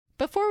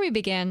Before we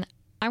begin,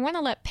 I want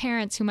to let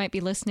parents who might be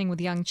listening with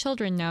young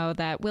children know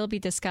that we'll be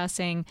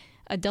discussing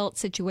adult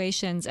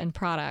situations and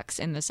products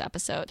in this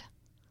episode.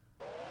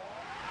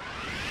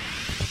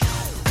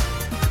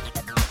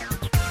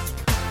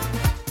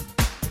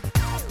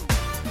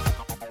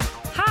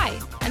 Hi,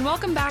 and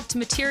welcome back to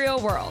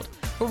Material World,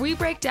 where we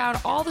break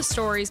down all the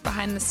stories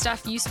behind the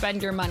stuff you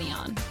spend your money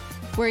on.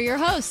 We're your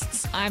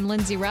hosts. I'm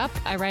Lindsay Rupp.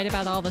 I write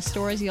about all the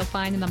stores you'll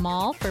find in the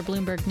mall for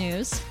Bloomberg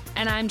News.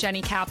 And I'm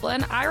Jenny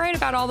Kaplan. I write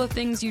about all the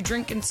things you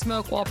drink and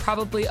smoke while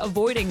probably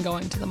avoiding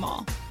going to the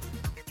mall.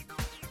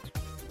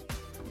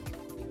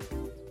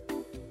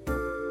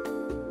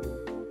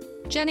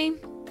 Jenny,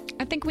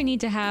 I think we need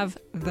to have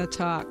the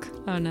talk.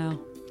 Oh no.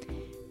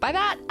 By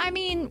that, I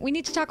mean we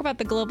need to talk about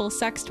the global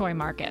sex toy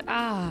market.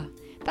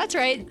 That's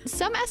right.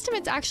 Some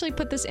estimates actually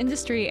put this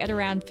industry at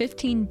around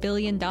 $15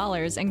 billion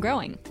and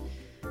growing.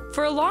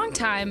 For a long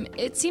time,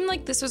 it seemed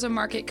like this was a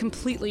market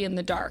completely in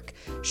the dark,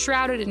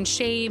 shrouded in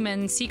shame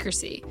and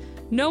secrecy.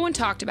 No one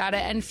talked about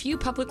it, and few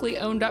publicly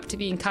owned up to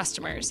being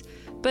customers.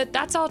 But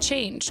that's all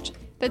changed.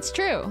 That's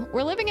true.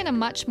 We're living in a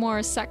much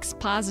more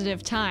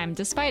sex-positive time,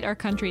 despite our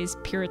country's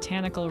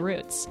puritanical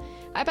roots.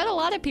 I bet a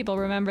lot of people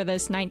remember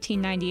this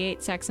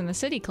 1998 Sex and the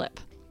City clip.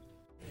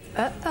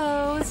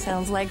 Uh-oh,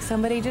 sounds like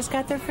somebody just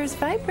got their first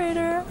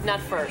vibrator.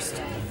 Not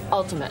first.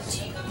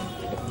 Ultimate.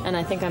 And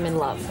I think I'm in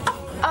love.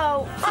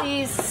 Oh,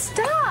 please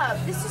stop.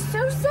 This is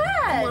so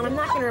sad. Come on, I'm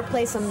not going to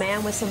replace a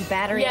man with some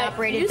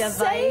battery-operated device.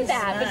 You say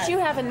that, but you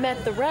haven't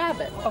met the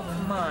rabbit. Oh,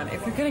 come on.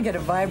 If you're going to get a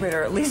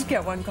vibrator, at least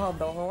get one called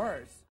the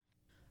horse.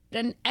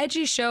 An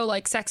edgy show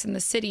like Sex and the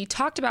City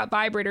talked about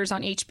vibrators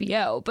on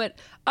HBO, but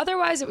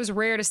otherwise it was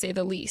rare to say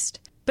the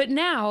least. But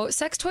now,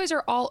 sex toys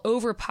are all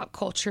over pop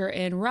culture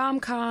in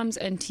rom-coms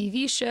and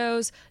TV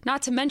shows,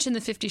 not to mention the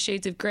 50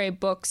 Shades of Grey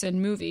books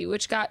and movie,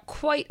 which got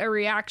quite a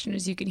reaction,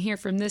 as you can hear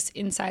from this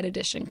Inside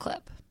Edition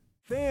clip.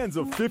 Fans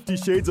of 50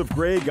 Shades of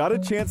Grey got a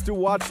chance to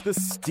watch the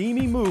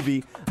steamy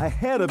movie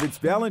ahead of its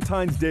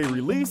Valentine's Day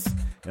release,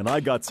 and I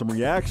got some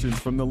reactions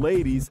from the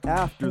ladies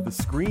after the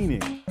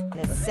screening.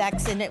 The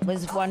sex in it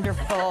was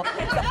wonderful,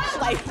 the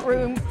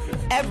playroom,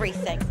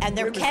 everything, and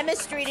their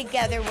chemistry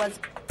together was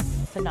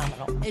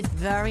phenomenal. It's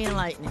very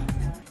enlightening.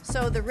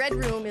 So the red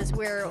room is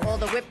where all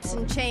the whips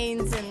and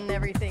chains and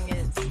everything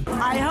is.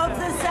 I hope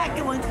the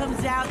second one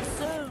comes out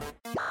soon.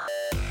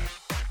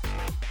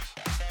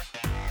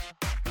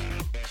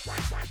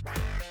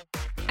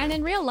 And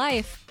in real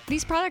life,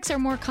 these products are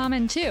more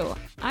common too.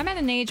 I'm at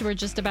an age where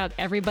just about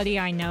everybody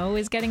I know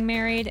is getting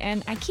married,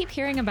 and I keep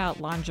hearing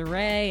about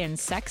lingerie and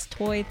sex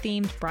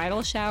toy-themed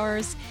bridal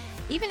showers.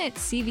 Even at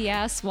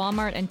CVS,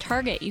 Walmart, and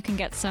Target, you can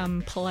get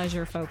some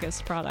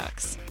pleasure-focused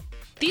products.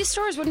 These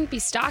stores wouldn't be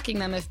stocking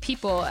them if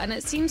people, and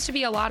it seems to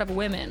be a lot of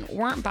women,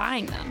 weren't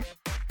buying them.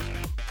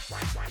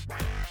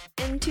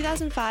 In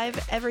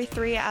 2005, every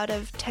 3 out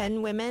of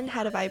 10 women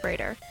had a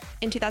vibrator.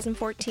 In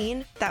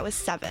 2014, that was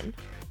 7.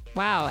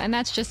 Wow, and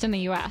that's just in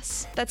the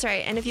US. That's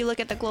right, and if you look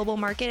at the global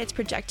market, it's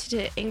projected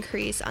to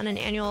increase on an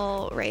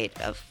annual rate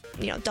of,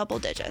 double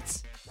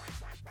digits.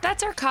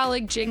 That's our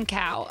colleague Jing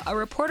Cao, a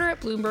reporter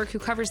at Bloomberg who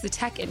covers the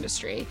tech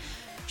industry.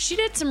 She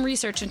did some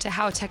research into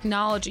how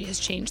technology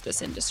has changed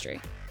this industry.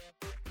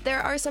 There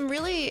are some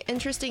really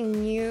interesting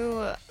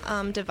new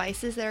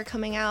devices that are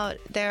coming out.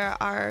 There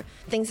are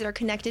things that are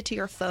connected to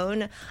your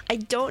phone. I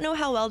don't know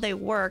how well they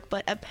work,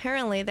 but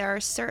apparently there are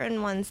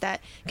certain ones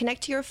that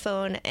connect to your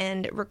phone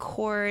and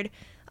record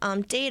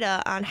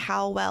data on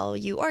how well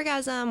you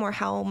orgasm or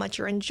how much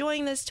you're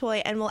enjoying this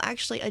toy, and will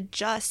actually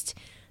adjust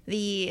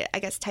the,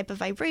 type of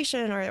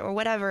vibration or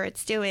whatever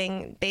it's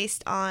doing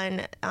based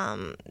on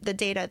the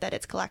data that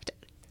it's collected.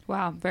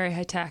 Wow, very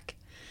high tech.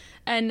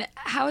 And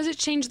how has it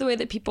changed the way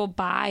that people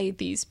buy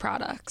these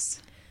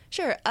products?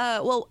 Sure.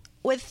 Well,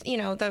 with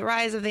the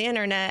rise of the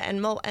internet and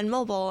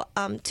mobile,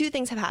 2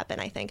 things have happened,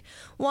 I think.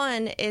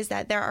 One is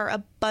that there are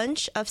a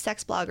bunch of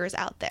sex bloggers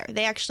out there.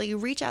 They actually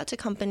reach out to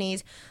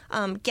companies,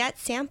 get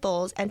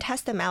samples, and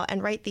test them out,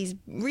 and write these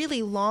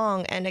really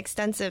long and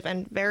extensive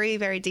and very,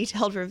 very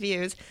detailed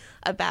reviews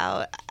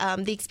about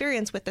the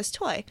experience with this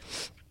toy.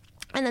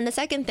 And then the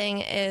second thing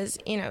is,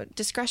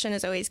 discretion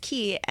is always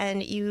key,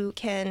 and you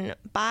can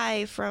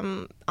buy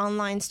from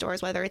online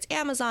stores, whether it's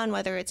Amazon,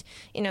 whether it's,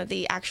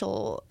 the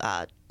actual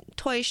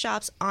toy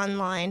shops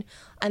online,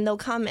 and they'll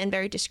come in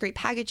very discreet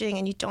packaging,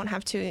 and you don't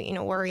have to,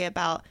 worry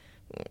about,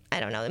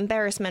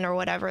 embarrassment or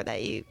whatever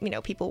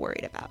that people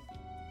worried about.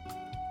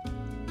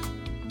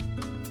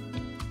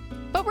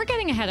 But we're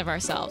getting ahead of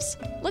ourselves.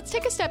 Let's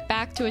take a step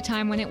back to a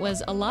time when it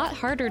was a lot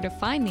harder to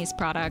find these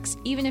products,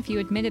 even if you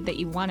admitted that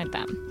you wanted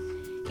them.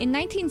 In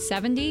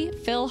 1970,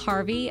 Phil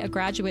Harvey, a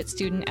graduate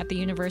student at the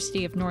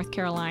University of North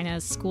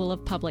Carolina's School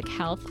of Public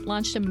Health,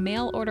 launched a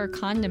mail-order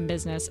condom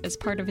business as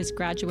part of his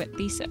graduate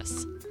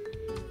thesis.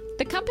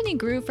 The company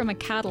grew from a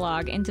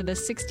catalog into the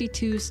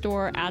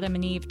 62-store Adam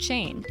and Eve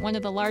chain, one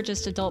of the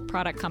largest adult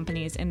product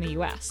companies in the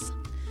U.S.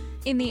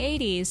 In the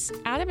 80s,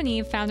 Adam and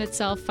Eve found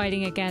itself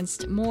fighting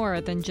against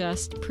more than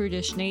just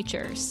prudish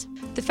natures.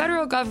 The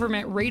federal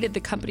government raided the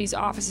company's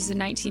offices in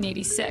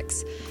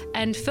 1986,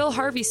 and Phil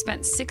Harvey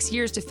spent 6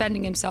 years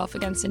defending himself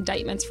against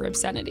indictments for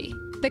obscenity.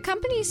 The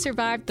company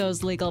survived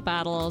those legal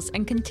battles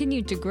and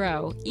continued to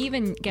grow,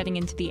 even getting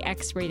into the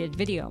X-rated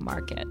video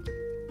market.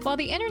 While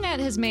the internet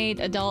has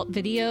made adult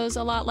videos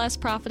a lot less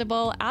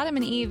profitable, Adam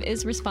and Eve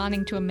is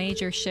responding to a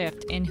major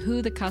shift in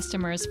who the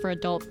customers for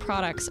adult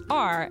products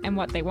are and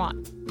what they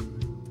want.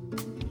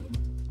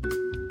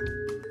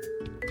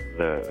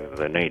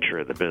 The nature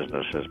of the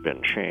business has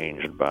been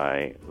changed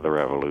by the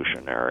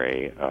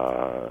revolutionary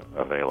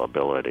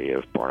availability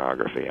of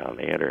pornography on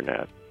the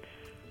internet.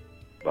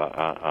 But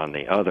on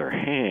the other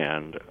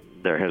hand,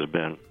 there has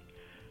been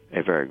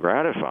a very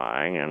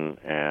gratifying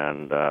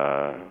and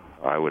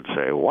I would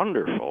say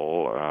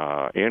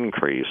wonderful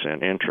increase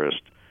in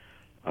interest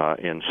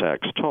in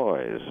sex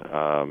toys.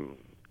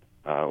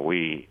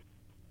 We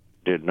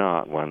did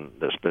not, when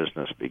this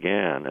business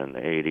began in the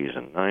 80s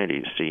and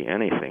 90s, see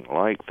anything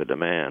like the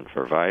demand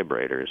for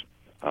vibrators.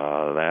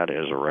 That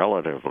is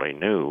relatively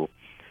new,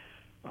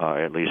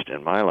 at least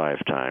in my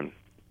lifetime,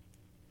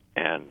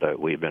 and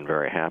we've been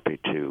very happy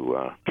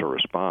to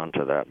respond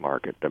to that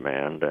market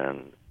demand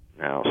and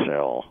now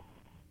sell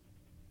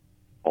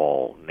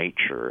all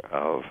nature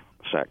of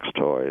sex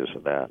toys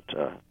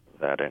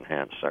that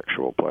enhance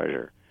sexual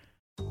pleasure.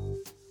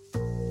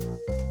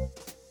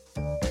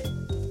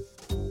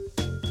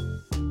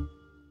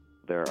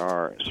 There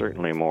are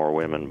certainly more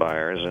women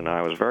buyers, and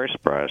I was very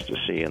surprised to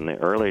see in the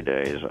early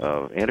days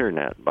of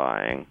internet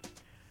buying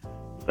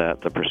that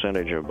the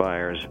percentage of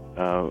buyers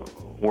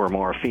were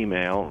more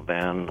female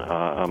than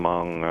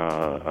among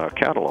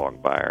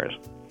catalog buyers.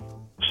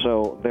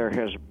 So there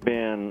has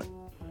been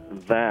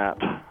that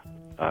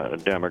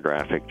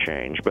demographic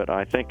change, but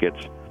I think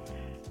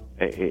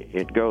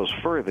it goes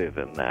further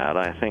than that.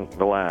 I think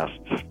the last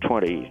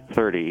 20,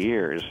 30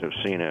 years have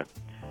seen a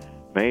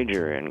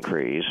major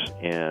increase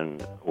in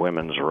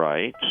women's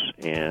rights,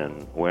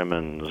 in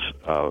women's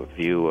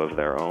view of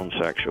their own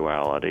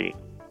sexuality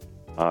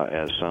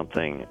as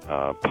something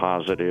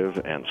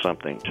positive and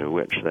something to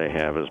which they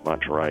have as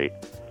much right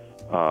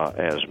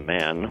as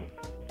men.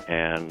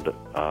 And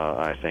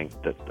I think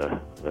that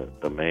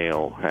the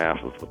male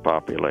half of the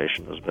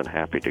population has been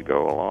happy to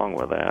go along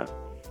with that.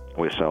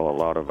 We sell a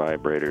lot of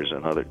vibrators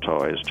and other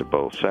toys to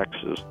both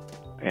sexes.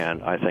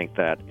 And I think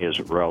that is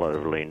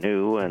relatively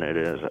new, and it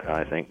is,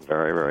 I think,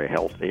 very, very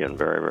healthy and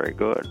very, very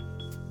good.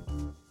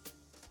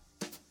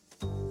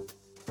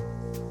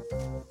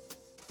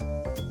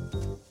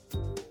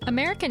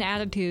 American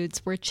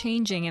attitudes were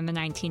changing in the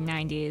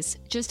 1990s,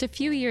 just a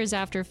few years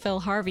after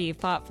Phil Harvey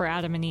fought for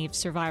Adam and Eve's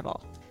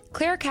survival.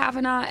 Claire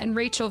Kavanagh and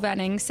Rachel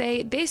Venning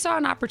say they saw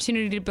an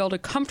opportunity to build a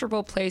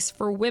comfortable place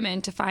for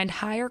women to find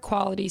higher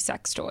quality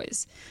sex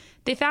toys.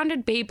 They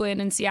founded Babeland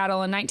in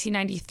Seattle in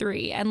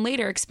 1993 and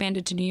later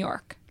expanded to New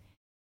York.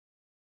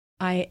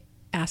 I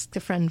asked a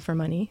friend for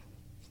money,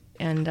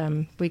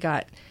 and we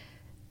got,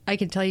 I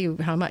can tell you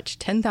how much,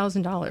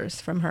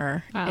 $10,000 from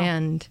her. Wow.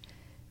 And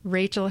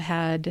Rachel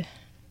had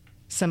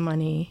some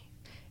money,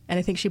 and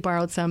I think she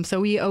borrowed some.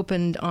 So we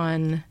opened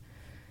on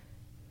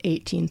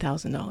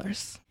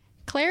 $18,000.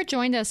 Claire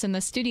joined us in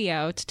the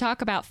studio to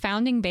talk about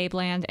founding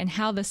Babeland and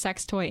how the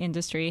sex toy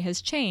industry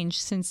has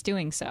changed since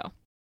doing so.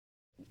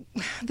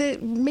 The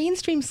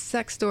mainstream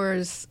sex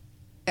stores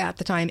at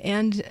the time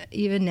and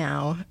even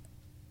now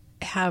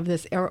have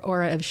this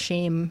aura of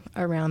shame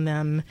around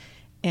them,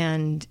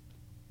 and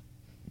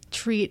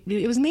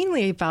it was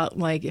mainly about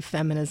like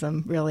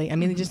feminism, really. I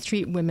mean, they just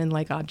treat women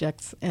like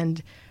objects,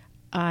 and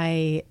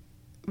I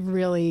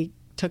really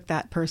took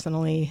that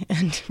personally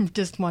and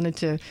just wanted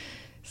to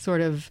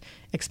sort of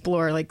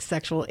explore like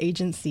sexual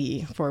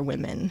agency for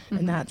women.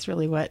 And that's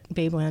really what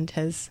Babeland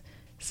has.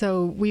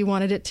 So we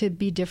wanted it to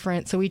be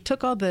different. So we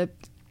took all the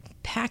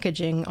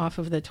packaging off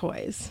of the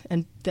toys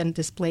and then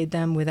displayed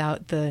them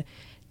without the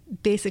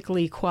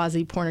basically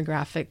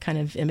quasi-pornographic kind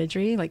of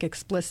imagery, like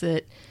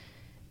explicit,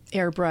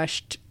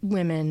 airbrushed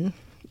women,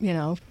 you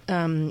know.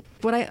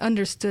 What I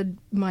understood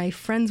my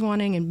friends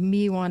wanting and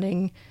me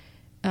wanting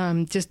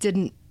just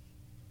didn't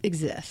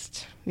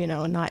exist, you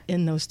know, not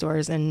in those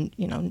stores and,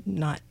 you know,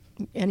 not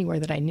anywhere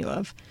that I knew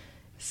of.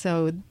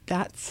 So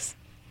that's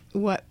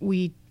what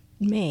we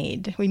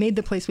made. We made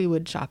the place we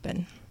would shop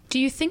in. Do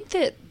you think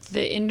that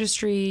the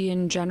industry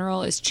in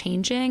general is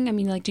changing? I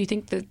mean, like, do you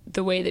think that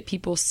the way that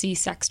people see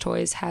sex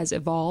toys has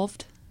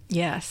evolved?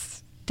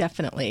 Yes,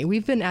 definitely.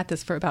 We've been at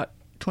this for about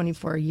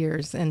 24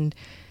 years. And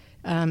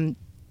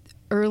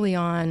early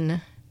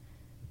on,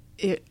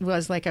 it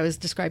was like I was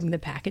describing the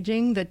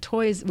packaging. The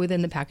toys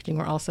within the packaging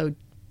were also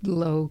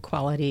low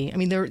quality. I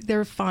mean,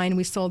 they're fine.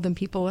 We sold them.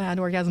 People had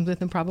orgasms with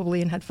them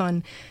probably and had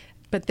fun.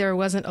 But there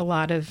wasn't a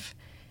lot of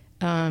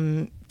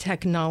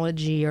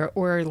technology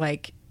or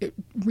like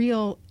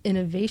real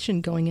innovation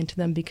going into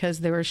them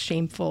because they were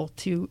shameful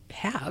to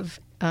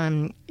have.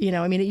 You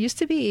know, I mean, it used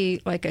to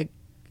be like a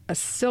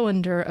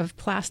cylinder of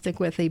plastic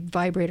with a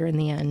vibrator in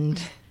the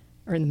end.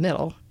 or in the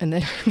middle, and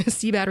then the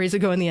C batteries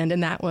would go in the end,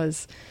 and that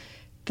was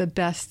the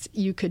best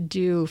you could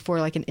do for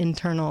like an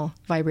internal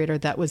vibrator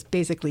that was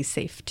basically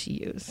safe to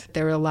use.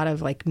 There were a lot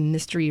of like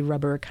mystery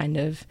rubber kind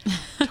of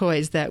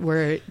toys that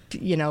were,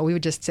 we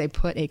would just say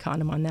put a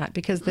condom on that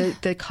because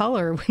the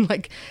color would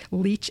like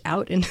leach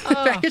out into the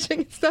packaging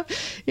and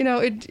stuff.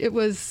 It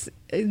was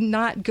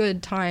not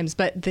good times,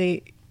 but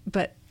the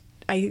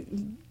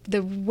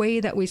way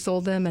that we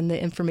sold them and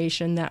the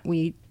information that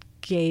we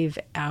gave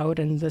out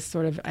and this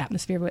sort of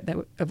atmosphere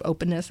of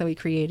openness that we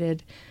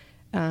created,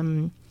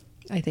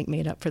 I think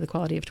made up for the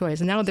quality of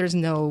toys. And now there's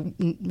no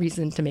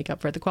reason to make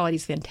up for it. The quality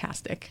is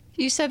fantastic.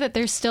 You said that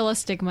there's still a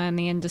stigma in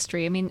the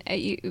industry. I mean,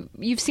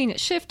 you've seen it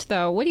shift,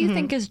 though. What do you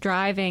think is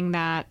driving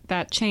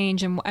that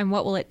change, and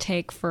what will it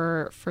take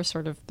for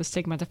sort of the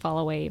stigma to fall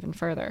away even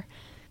further?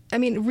 I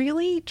mean,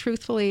 really,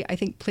 truthfully, I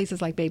think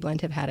places like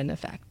Babeland have had an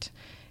effect.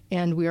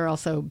 And we are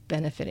also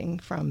benefiting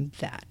from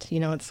that.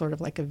 It's sort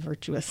of like a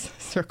virtuous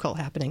circle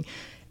happening.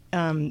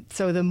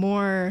 So the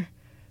more...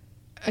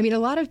 a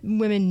lot of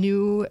women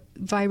knew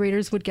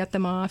vibrators would get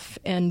them off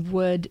and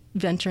would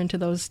venture into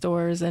those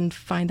stores and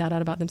find out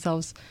about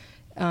themselves.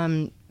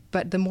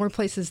 But the more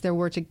places there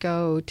were to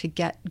go to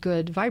get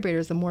good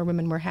vibrators, the more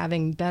women were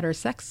having better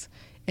sex.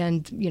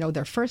 And,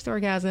 their first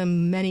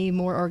orgasm, many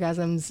more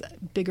orgasms,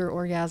 bigger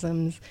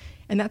orgasms.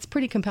 And that's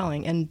pretty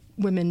compelling. And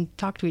women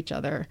talk to each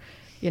other,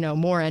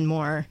 more and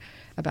more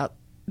about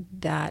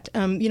that.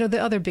 The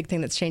other big thing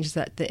that's changed is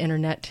that the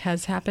internet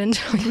has happened.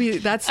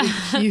 That's a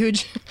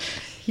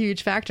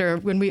huge factor.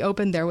 When we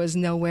opened, there was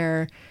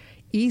nowhere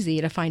easy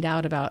to find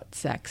out about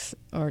sex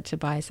or to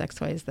buy sex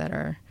toys that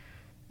are,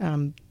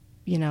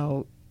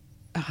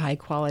 high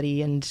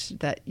quality and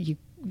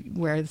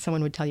where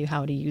someone would tell you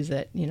how to use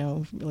it,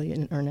 really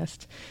in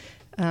earnest.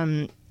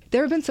 There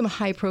have been some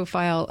high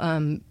profile,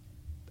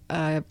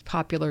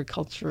 popular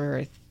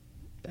culture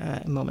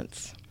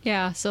moments.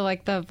 Yeah, so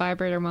like the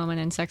vibrator moment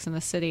in Sex and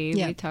the City,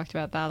 we talked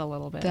about that a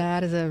little bit.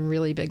 That is a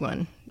really big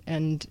one.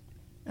 And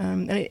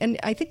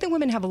I think that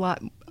women have a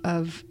lot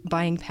of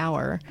buying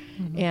power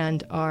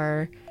and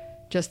are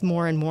just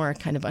more and more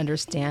kind of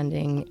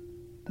understanding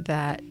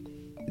that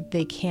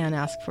they can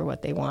ask for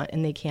what they want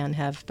and they can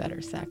have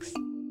better sex.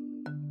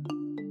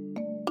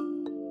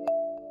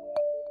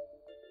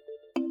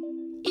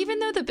 Even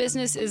though the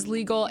business is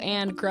legal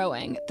and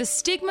growing, the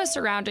stigma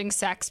surrounding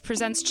sex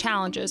presents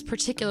challenges,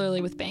 particularly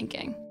with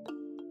banking.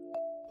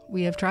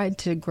 We have tried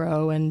to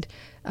grow, and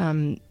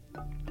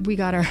we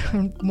got our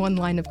one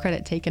line of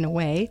credit taken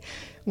away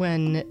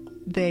when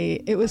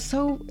it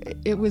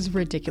was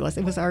ridiculous.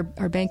 It was our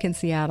bank in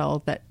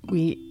Seattle that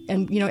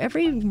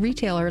every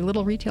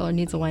little retailer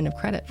needs a line of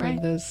credit for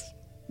those,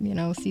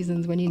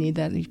 seasons when you need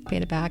that, you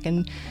paid it back,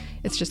 and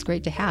it's just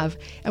great to have.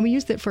 And we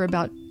used it for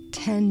about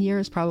 10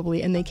 years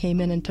probably, and they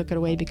came in and took it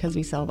away because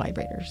we sell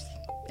vibrators.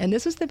 And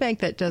this was the bank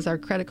that does our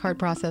credit card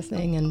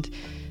processing and,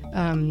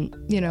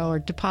 our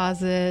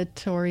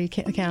depository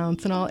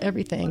accounts and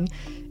everything.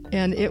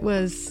 And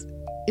it's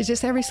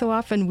just every so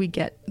often we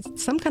get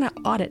some kind of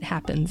audit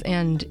happens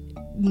and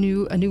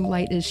a new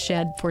light is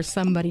shed for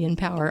somebody in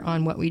power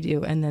on what we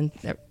do, and then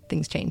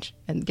things change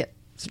and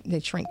they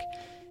shrink.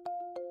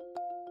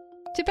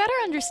 To better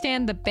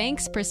understand the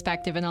bank's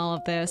perspective in all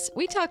of this,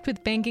 we talked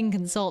with banking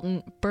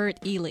consultant Bert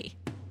Ely.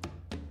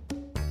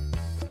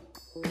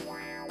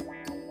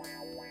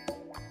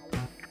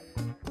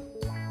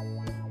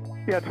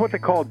 Yeah, it's what they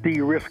call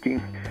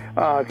de-risking.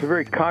 It's a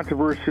very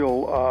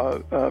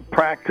controversial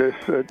practice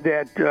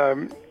that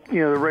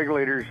the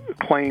regulators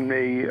claim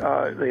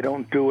they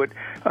don't do it.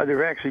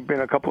 There have actually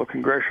been a couple of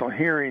congressional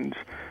hearings,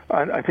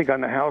 I think, on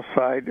the House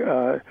side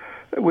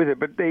with it.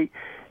 But the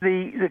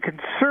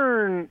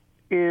concern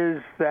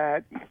is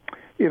that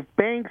if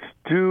banks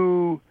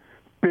do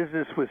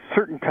business with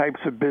certain types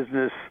of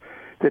business,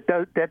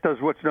 that does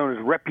what's known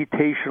as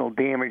reputational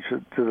damage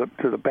to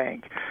the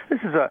bank. This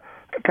is a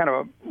kind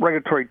of a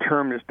regulatory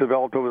term that's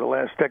developed over the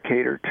last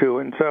decade or two,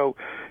 and so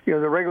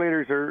the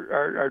regulators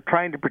are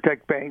trying to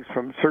protect banks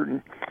from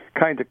certain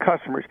kinds of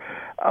customers.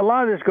 A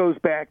lot of this goes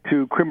back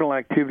to criminal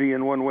activity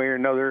in one way or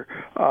another,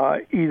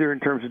 either in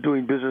terms of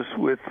doing business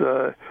with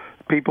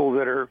people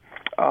that are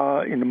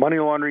in the money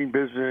laundering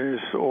business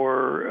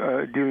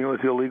or dealing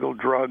with illegal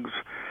drugs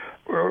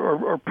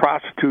or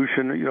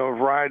prostitution, a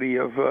variety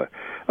of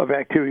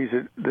activities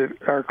that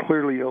are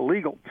clearly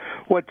illegal.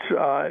 What's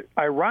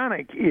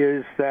ironic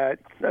is that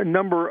a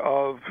number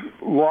of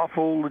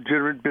lawful,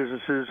 legitimate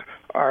businesses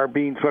are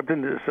being swept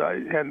into this.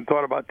 I hadn't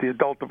thought about the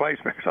adult device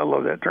makers. I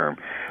love that term.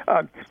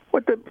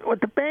 What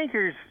the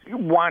bankers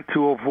want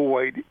to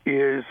avoid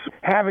is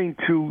having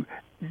to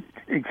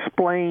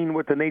explain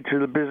what the nature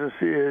of the business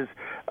is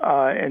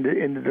and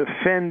to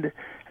defend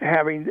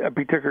having a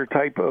particular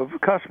type of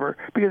customer,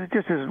 because it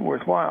just isn't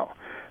worthwhile.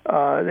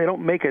 They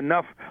don't make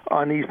enough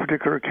on these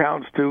particular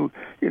accounts to,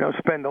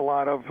 spend a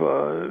lot of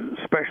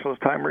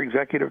specialist time or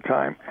executive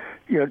time,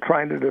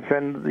 trying to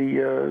defend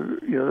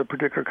the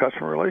particular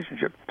customer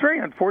relationship. It's a very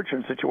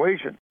unfortunate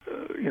situation.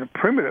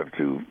 primitive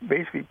to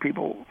basically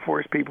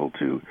force people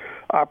to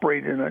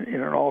operate in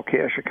an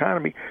all-cash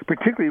economy,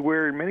 particularly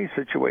where in many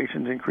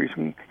situations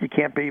increasingly you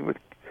can't pay with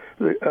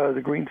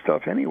the green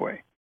stuff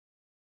anyway.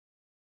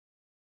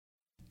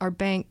 Our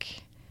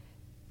bank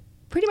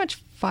pretty much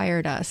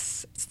fired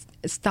us,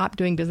 stopped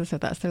doing business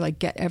with us. They're like,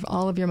 get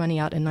all of your money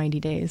out in 90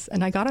 days.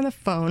 And I got on the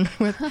phone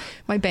with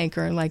my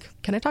banker and like,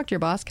 can I talk to your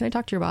boss? Can I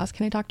talk to your boss?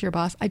 Can I talk to your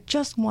boss? I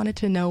just wanted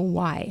to know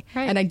why.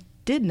 Right. And I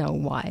did know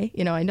why.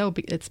 I know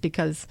it's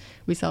because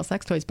we sell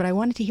sex toys, but I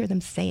wanted to hear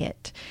them say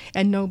it.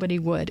 And nobody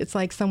would. It's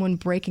like someone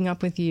breaking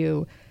up with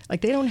you.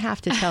 Like, they don't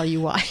have to tell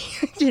you why,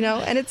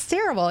 and it's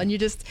terrible. And you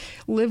just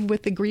live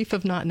with the grief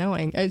of not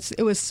knowing.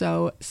 It was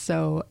so,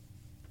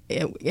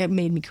 it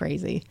made me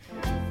crazy.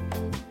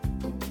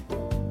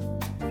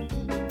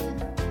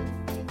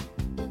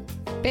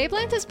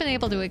 Babeland has been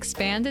able to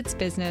expand its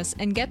business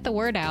and get the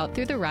word out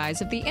through the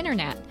rise of the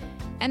internet.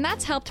 And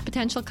that's helped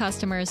potential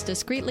customers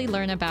discreetly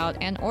learn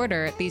about and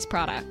order these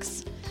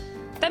products.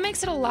 That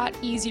makes it a lot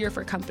easier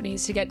for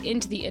companies to get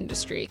into the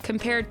industry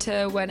compared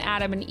to when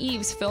Adam and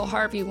Eve's Phil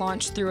Harvey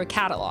launched through a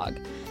catalog.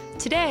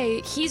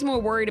 Today, he's more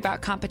worried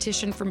about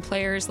competition from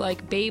players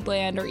like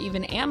Babeland or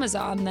even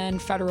Amazon than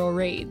federal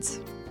raids.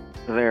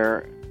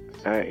 There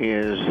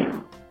is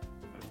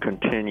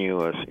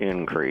continuous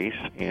increase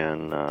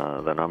in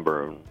the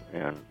number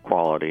and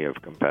quality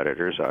of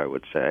competitors, I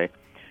would say,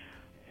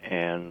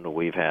 and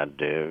we've had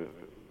to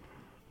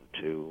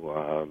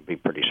be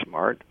pretty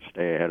smart,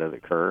 stay ahead of the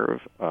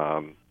curve.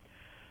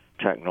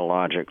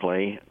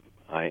 Technologically,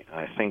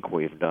 I think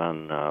we've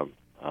done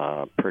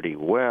pretty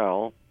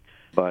well,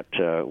 but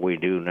we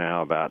do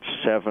now about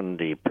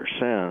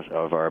 70%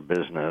 of our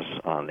business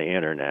on the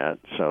internet,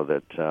 so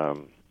that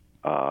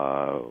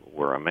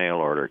we're a mail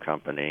order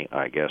company,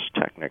 I guess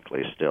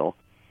technically still,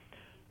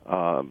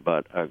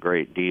 but a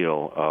great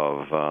deal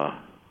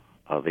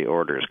of the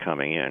orders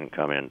come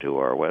into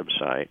our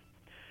website.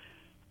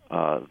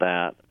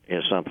 That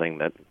is something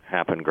that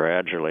happened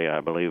gradually. I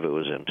believe it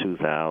was in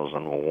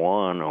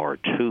 2001 or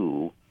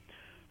 2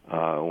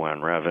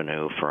 when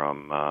revenue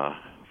from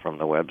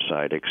the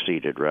website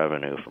exceeded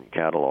revenue from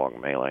catalog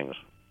mailings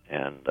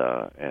and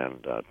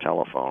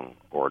telephone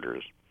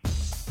orders.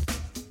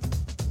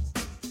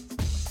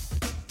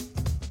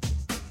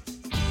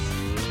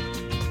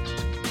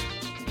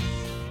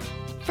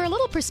 For a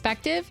little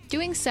perspective,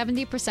 doing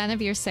 70%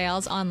 of your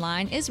sales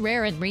online is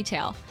rare in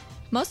retail.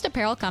 Most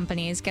apparel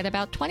companies get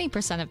about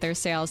 20% of their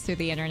sales through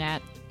the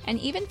internet. And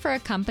even for a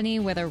company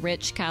with a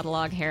rich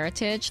catalog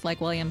heritage like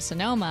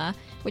Williams-Sonoma,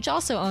 which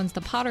also owns the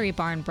Pottery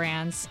Barn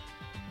brands,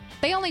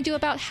 they only do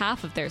about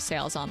half of their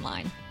sales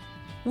online.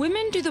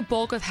 Women do the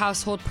bulk of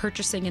household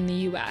purchasing in the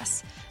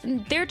U.S.,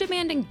 and they're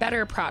demanding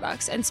better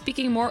products and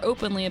speaking more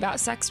openly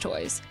about sex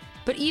toys.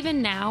 But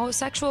even now,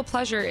 sexual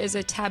pleasure is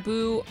a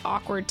taboo,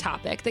 awkward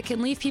topic that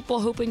can leave people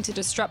hoping to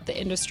disrupt the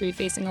industry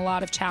facing a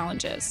lot of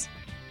challenges.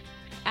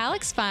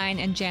 Alex Fine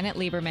and Janet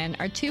Lieberman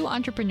are two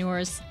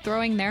entrepreneurs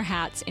throwing their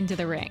hats into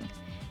the ring.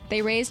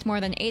 They raised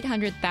more than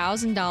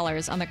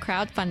 $800,000 on the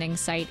crowdfunding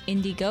site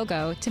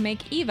Indiegogo to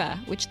make Eva,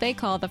 which they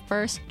call the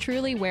first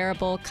truly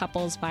wearable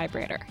couples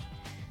vibrator.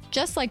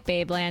 Just like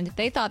Babeland,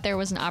 they thought there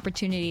was an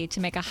opportunity to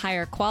make a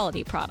higher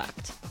quality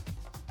product.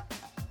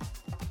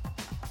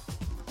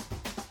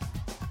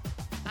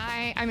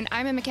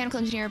 I'm a mechanical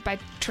engineer by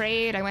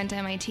trade. I went to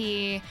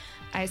MIT.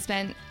 I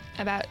spent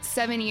about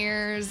 7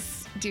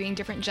 years doing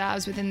different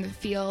jobs within the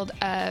field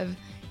of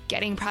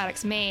getting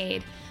products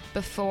made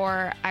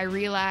before I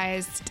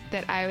realized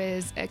that I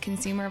was a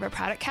consumer of a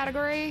product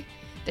category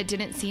that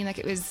didn't seem like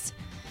it was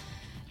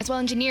as well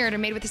engineered or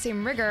made with the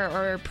same rigor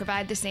or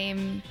provide the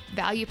same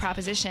value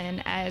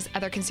proposition as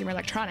other consumer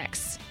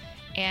electronics.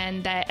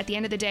 And that at the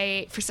end of the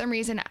day, for some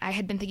reason, I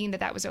had been thinking that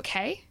that was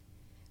okay,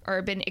 or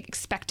been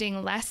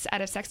expecting less out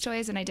of sex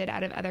toys than I did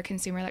out of other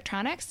consumer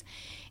electronics,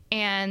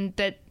 and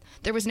that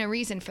there was no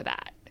reason for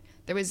that.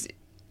 There was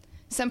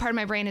some part of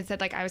my brain that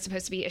said like I was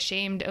supposed to be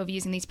ashamed of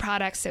using these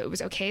products, so it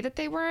was okay that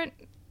they weren't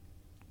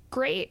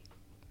great.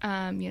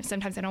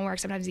 Sometimes they don't work,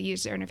 sometimes the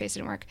user interface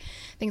didn't work,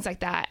 things like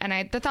that. And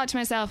I thought to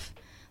myself,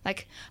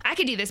 like, I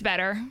could do this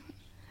better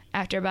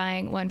after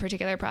buying one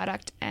particular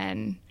product,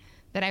 and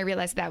then I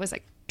realized that was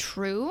like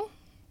true.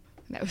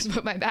 That was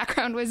what my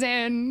background was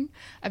in.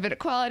 I've been a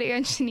quality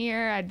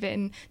engineer.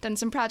 Done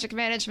some project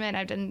management.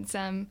 I've done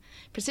some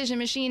precision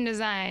machine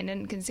design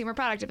and consumer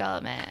product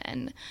development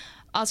and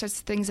all sorts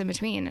of things in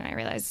between. And I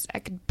realized I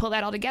could pull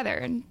that all together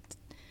and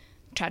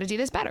try to do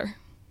this better.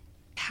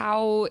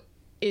 How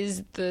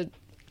is the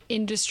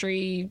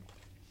industry,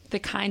 the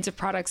kinds of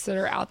products that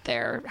are out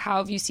there, how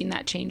have you seen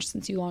that change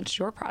since you launched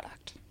your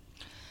product?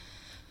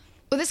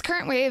 Well, this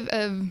current wave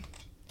of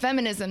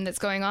feminism that's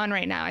going on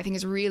right now, I think,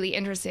 is really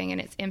interesting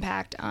in its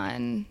impact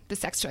on the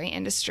sex toy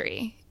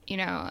industry.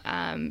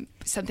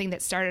 Something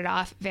that started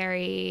off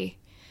very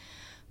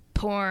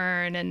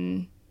porn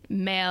and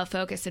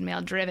male-focused and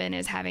male-driven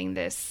is having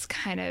this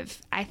kind of,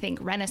 I think,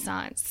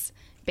 renaissance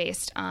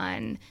based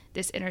on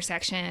this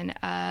intersection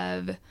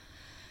of,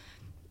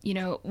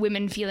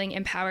 women feeling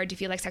empowered to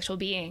feel like sexual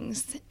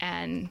beings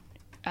and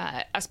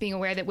us being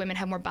aware that women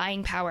have more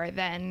buying power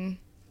than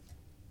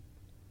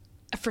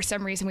for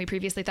some reason we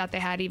previously thought they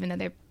had, even though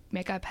they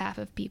make up half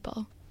of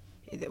people.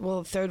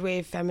 Well, third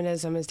wave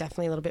feminism is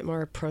definitely a little bit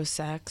more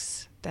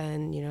pro-sex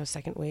than,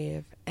 second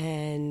wave.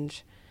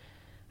 And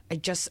I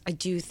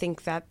do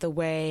think that the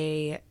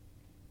way,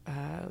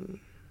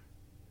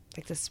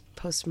 this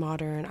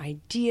postmodern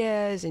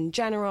ideas in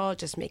general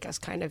just make us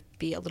kind of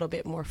be a little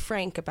bit more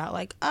frank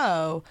about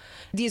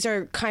these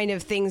are kind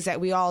of things that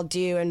we all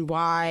do and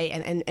why,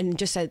 and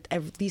just at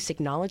least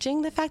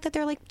acknowledging the fact that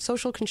they're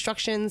social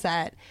constructions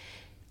that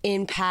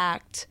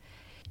impact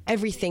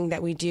everything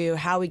that we do,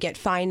 how we get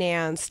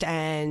financed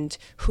and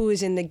who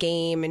is in the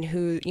game and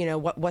who,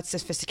 what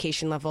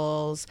sophistication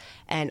levels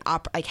and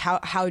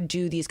how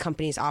do these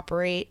companies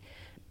operate.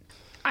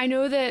 I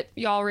know that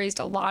y'all raised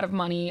a lot of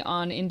money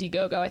on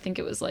Indiegogo. I think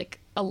it was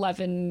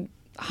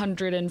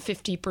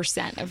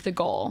 1,150% of the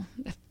goal.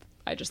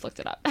 I just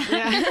looked it up.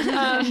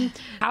 Yeah.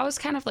 How has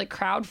kind of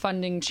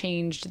crowdfunding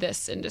changed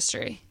this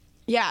industry?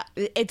 Yeah,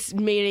 it's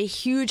made a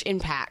huge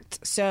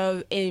impact.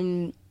 So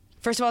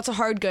first of all, it's a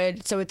hard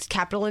good, so it's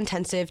capital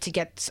intensive to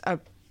get a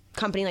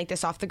company like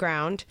this off the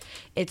ground.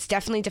 It's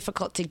definitely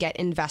difficult to get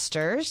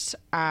investors.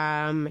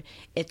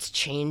 It's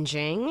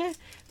changing,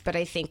 but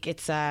I think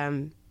it's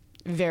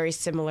very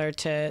similar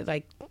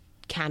to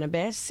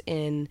cannabis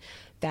in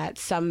that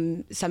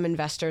some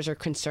investors are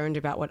concerned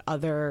about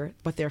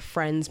what their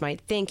friends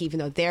might think, even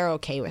though they're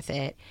okay with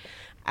it.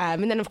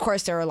 And then, of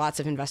course, there are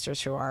lots of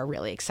investors who are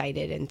really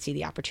excited and see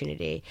the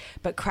opportunity.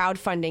 But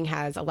crowdfunding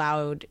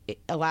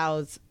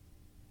allows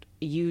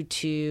you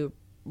to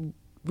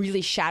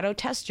really shadow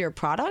test your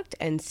product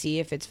and see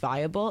if it's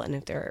viable and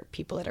if there are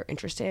people that are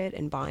interested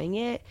in buying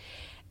it.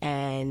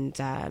 And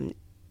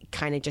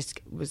kind of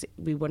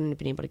we wouldn't have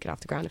been able to get off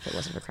the ground if it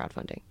wasn't for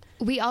crowdfunding.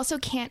 We also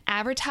can't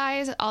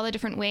advertise all the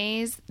different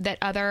ways that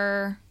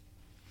other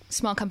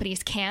small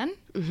companies can.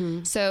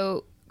 Mm-hmm.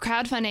 So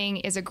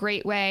crowdfunding is a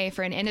great way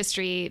for an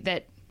industry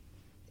that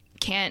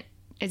can't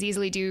as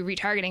easily do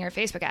retargeting or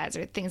Facebook ads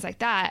or things like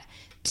that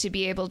to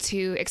be able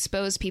to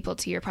expose people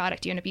to your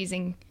product. You end up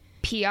using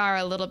PR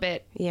a little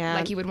bit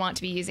like you would want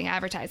to be using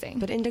advertising.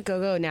 But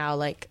Indiegogo now,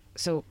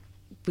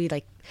 we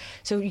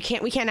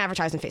can't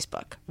advertise on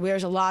Facebook.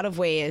 There's a lot of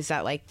ways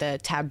that the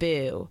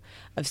taboo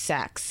of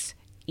sex,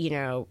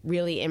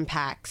 really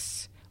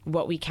impacts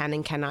what we can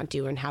and cannot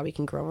do and how we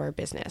can grow our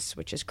business,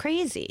 which is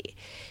crazy.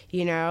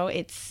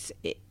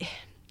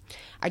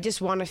 I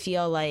just want to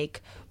feel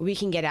like we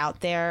can get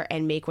out there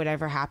and make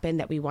whatever happen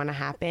that we want to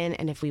happen.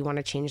 And if we want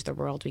to change the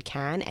world, we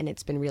can. And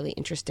it's been really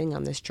interesting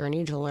on this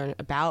journey to learn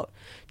about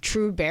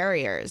true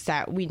barriers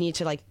that we need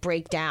to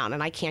break down.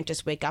 And I can't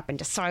just wake up and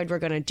decide we're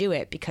going to do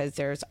it because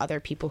there's other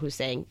people who are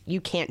saying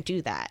you can't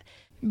do that.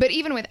 But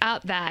even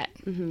without that,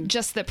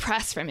 just the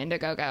press from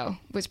Indiegogo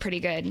was pretty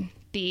good.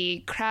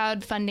 The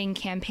crowdfunding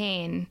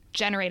campaign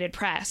generated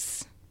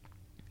press,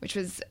 which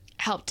was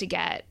helped to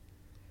get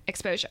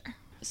exposure.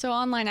 So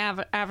online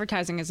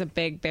advertising is a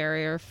big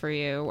barrier for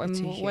you.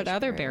 What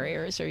other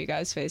barriers are you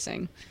guys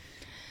facing?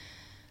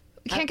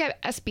 We can't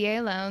get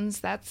SBA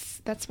loans.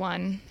 That's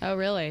one. Oh,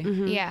 really?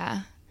 Mm-hmm.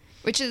 Yeah.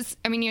 Which is,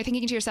 you're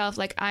thinking to yourself,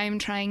 I'm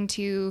trying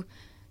to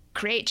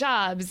create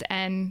jobs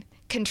and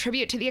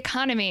contribute to the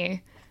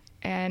economy.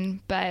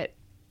 But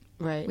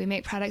we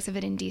make products of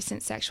an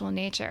indecent sexual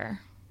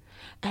nature.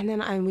 And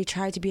then we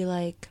try to be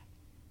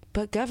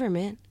but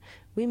government,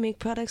 we make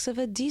products of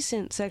a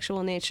decent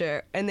sexual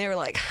nature. And they were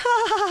like, ha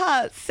ha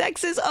ha,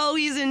 sex is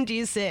always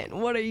indecent.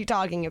 What are you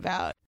talking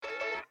about?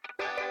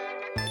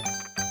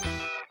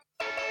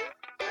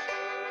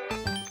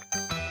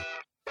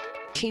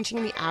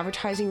 Changing the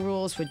advertising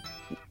rules would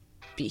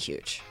be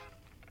huge.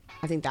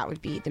 I think that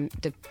would be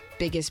the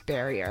biggest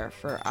barrier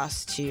for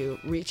us to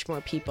reach more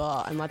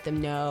people and let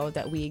them know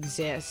that we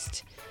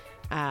exist.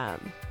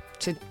 That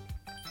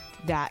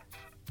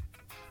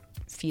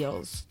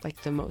feels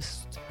like the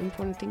most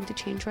important thing to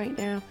change right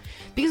now.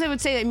 Because I would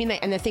say,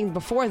 and the thing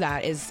before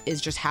that is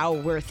just how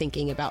we're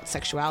thinking about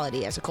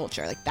sexuality as a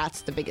culture.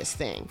 That's the biggest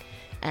thing.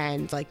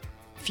 And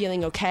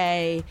feeling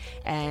okay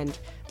and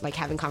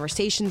having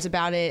conversations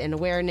about it and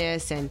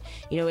awareness, and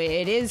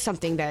it is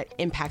something that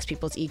impacts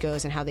people's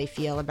egos and how they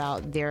feel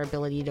about their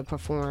ability to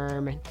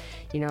perform. And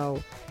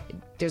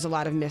there's a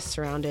lot of myths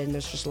around it, and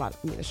there's just a lot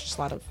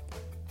of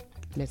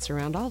myths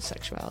around all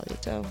sexuality.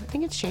 So I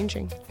think it's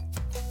changing.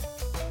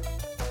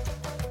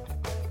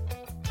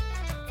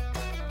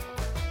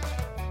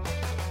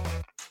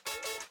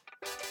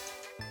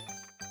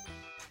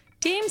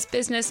 Dame's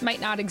business might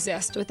not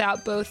exist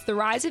without both the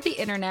rise of the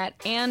internet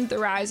and the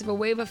rise of a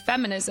wave of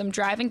feminism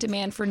driving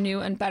demand for new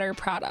and better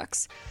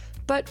products.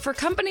 But for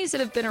companies that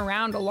have been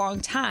around a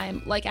long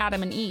time, like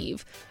Adam and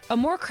Eve, a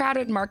more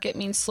crowded market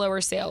means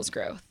slower sales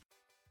growth.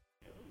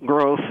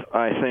 Growth,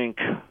 I think,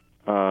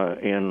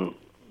 in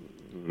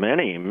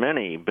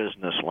many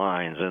business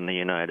lines in the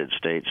United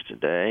States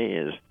today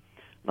is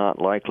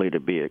not likely to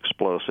be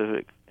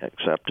explosive,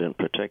 except in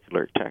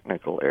particular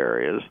technical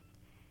areas.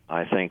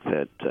 I think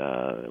that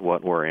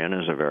what we're in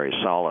is a very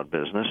solid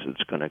business.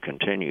 It's going to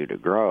continue to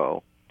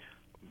grow.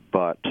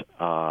 but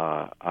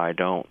I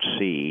don't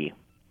see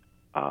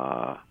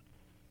I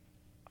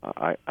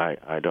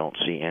don't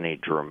see any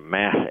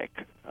dramatic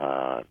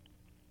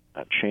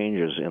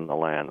changes in the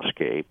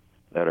landscape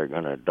that are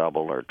going to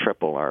double or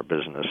triple our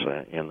business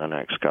in the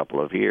next couple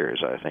of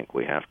years. I think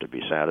we have to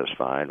be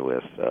satisfied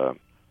with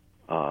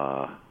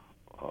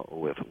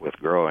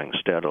growing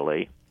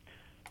steadily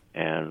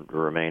and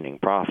remaining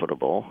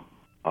profitable,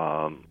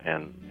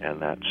 and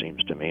that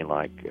seems to me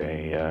like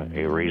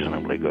a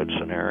reasonably good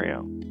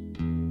scenario.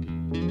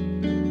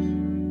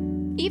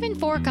 Even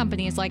for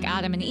companies like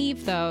Adam and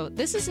Eve, though,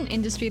 this is an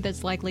industry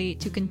that's likely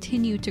to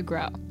continue to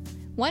grow.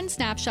 One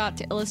snapshot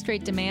to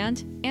illustrate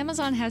demand,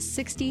 Amazon has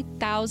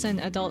 60,000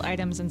 adult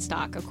items in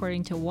stock,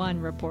 according to one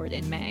report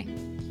in May.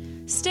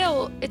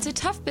 Still, it's a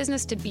tough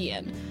business to be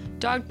in,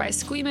 dogged by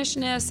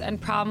squeamishness and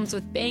problems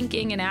with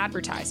banking and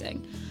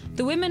advertising.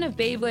 The women of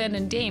Babeland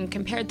and Dame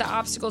compared the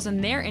obstacles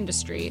in their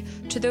industry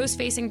to those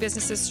facing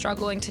businesses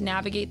struggling to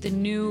navigate the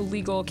new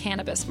legal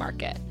cannabis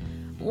market.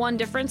 One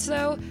difference,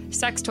 though,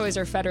 sex toys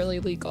are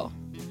federally legal.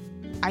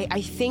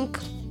 I think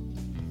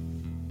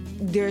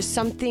there's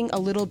something a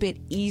little bit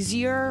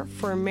easier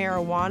for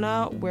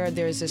marijuana where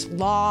there's this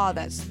law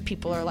that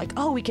people are like,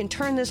 oh, we can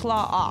turn this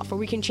law off or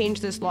we can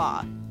change this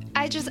law.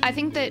 I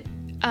think that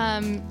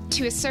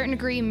to a certain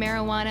degree,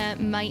 marijuana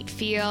might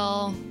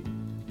feel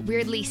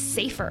weirdly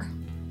safer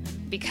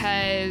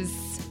because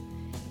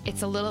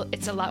it's a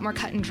lot more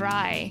cut and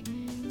dry.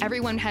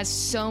 Everyone has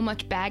so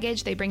much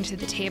baggage they bring to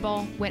the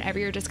table whenever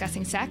you're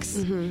discussing sex,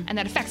 and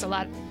that affects a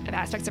lot of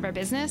aspects of our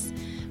business.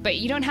 But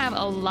you don't have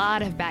a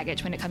lot of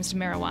baggage when it comes to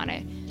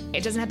marijuana.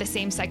 It doesn't have the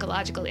same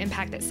psychological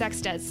impact that sex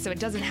does, so it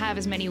doesn't have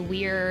as many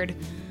weird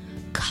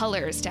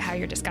colors to how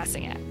you're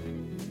discussing it.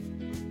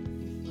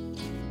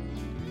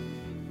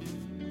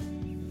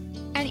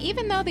 And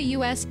even though the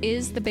U.S.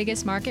 is the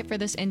biggest market for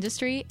this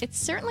industry, it's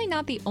certainly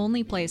not the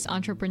only place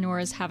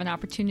entrepreneurs have an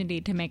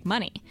opportunity to make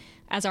money,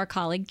 as our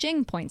colleague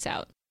Jing points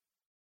out.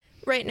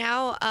 Right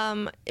now,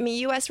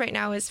 U.S. right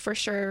now is for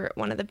sure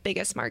one of the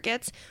biggest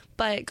markets,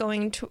 but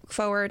going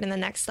forward in the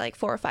next 4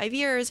 or 5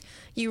 years,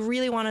 you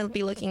really want to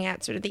be looking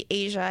at sort of the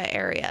Asia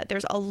area.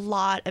 There's a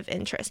lot of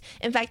interest.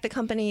 In fact, the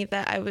company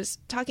that I was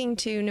talking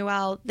to,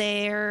 Nual,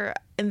 their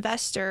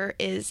investor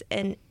is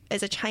a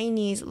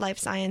Chinese life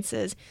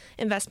sciences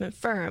investment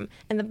firm.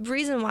 And the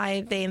reason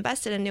why they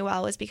invested in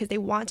Nual is because they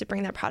want to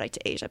bring their product to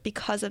Asia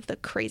because of the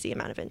crazy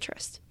amount of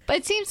interest.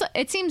 But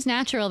it seems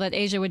natural that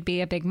Asia would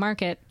be a big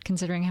market,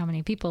 considering how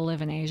many people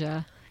live in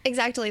Asia.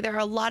 Exactly. There are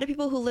a lot of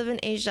people who live in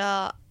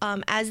Asia.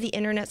 As the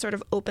internet sort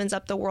of opens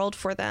up the world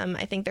for them,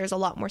 I think there's a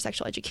lot more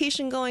sexual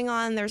education going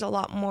on. There's a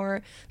lot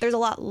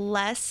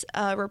less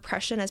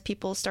repression as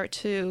people start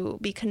to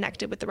be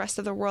connected with the rest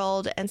of the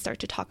world and start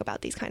to talk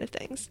about these kind of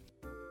things.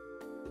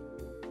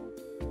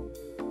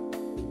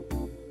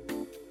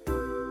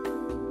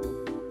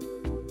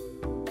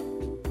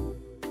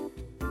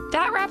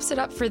 That wraps it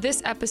up for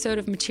this episode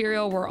of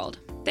Material World.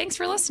 Thanks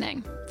for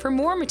listening. For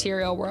more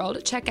Material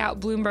World, check out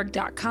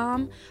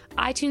Bloomberg.com,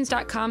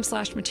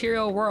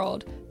 iTunes.com/Material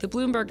World, the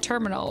Bloomberg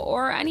Terminal,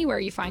 or anywhere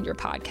you find your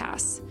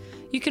podcasts.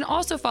 You can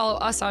also follow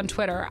us on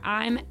Twitter.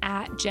 I'm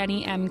at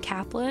Jenny M.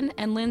 Kaplan,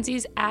 and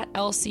Lindsay's at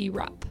LC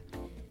Rupp.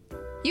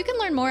 You can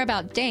learn more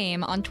about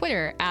Dame on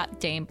Twitter at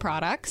Dame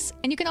Products,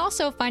 and you can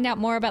also find out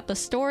more about the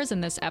stores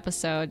in this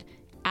episode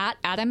at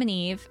Adam and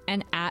Eve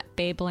and at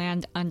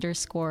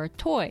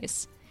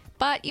Babeland_toys.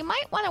 But you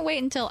might want to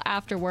wait until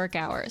after work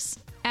hours.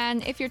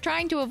 And if you're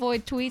trying to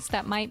avoid tweets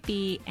that might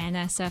be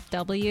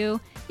NSFW,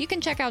 you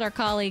can check out our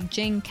colleague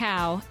Jing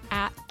Cao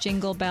at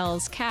Jingle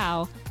Bells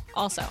Cow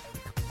also.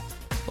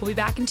 We'll be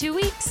back in 2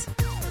 weeks.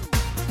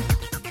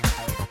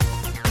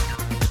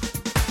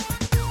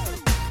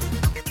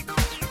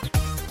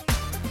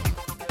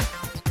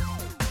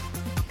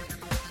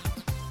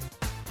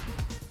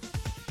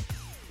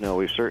 No,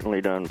 we've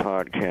certainly done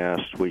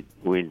podcasts.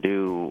 We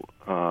do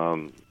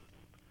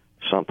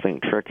something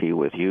tricky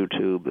with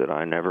YouTube that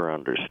I never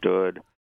understood.